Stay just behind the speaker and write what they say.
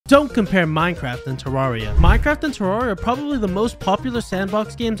Don't compare Minecraft and Terraria. Minecraft and Terraria are probably the most popular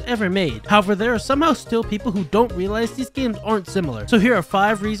sandbox games ever made. However, there are somehow still people who don't realize these games aren't similar. So here are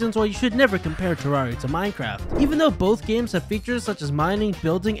 5 reasons why you should never compare Terraria to Minecraft. Even though both games have features such as mining,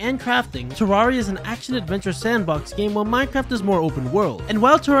 building, and crafting, Terraria is an action-adventure sandbox game while Minecraft is more open world. And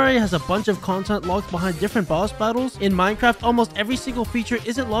while Terraria has a bunch of content locked behind different boss battles, in Minecraft almost every single feature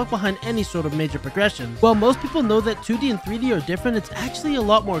isn't locked behind any sort of major progression. While most people know that 2D and 3D are different, it's actually a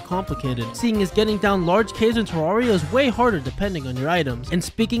lot more complicated, seeing as getting down large caves in Terraria is way harder depending on your items. And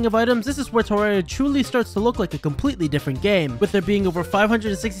speaking of items, this is where Terraria truly starts to look like a completely different game, with there being over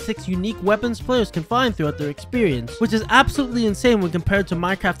 566 unique weapons players can find throughout their experience, which is absolutely insane when compared to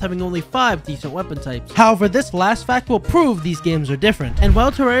Minecraft having only 5 decent weapon types. However, this last fact will prove these games are different. And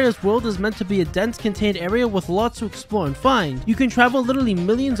while Terraria's world is meant to be a dense contained area with lots to explore and find, you can travel literally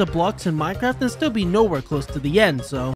millions of blocks in Minecraft and still be nowhere close to the end, so